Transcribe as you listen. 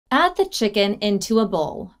Add the chicken into a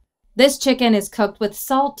bowl. This chicken is cooked with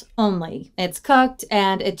salt only. It's cooked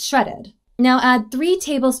and it's shredded. Now add 3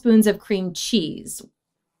 tablespoons of cream cheese.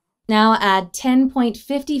 Now add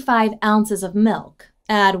 10.55 ounces of milk.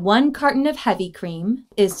 Add 1 carton of heavy cream.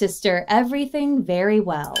 Is to stir everything very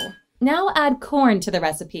well. Now add corn to the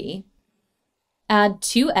recipe. Add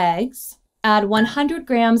 2 eggs. Add 100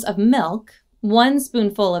 grams of milk, 1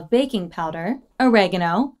 spoonful of baking powder,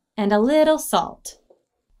 oregano, and a little salt.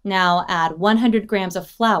 Now add 100 grams of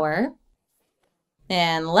flour,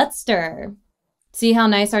 and let's stir. See how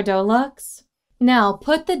nice our dough looks? Now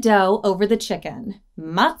put the dough over the chicken.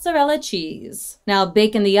 Mozzarella cheese. Now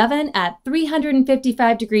bake in the oven at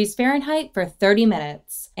 355 degrees Fahrenheit for 30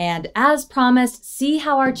 minutes. And as promised, see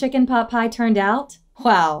how our chicken pot pie turned out?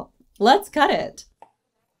 Wow, let's cut it.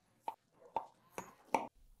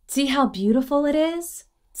 See how beautiful it is?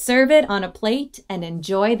 Serve it on a plate and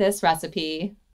enjoy this recipe.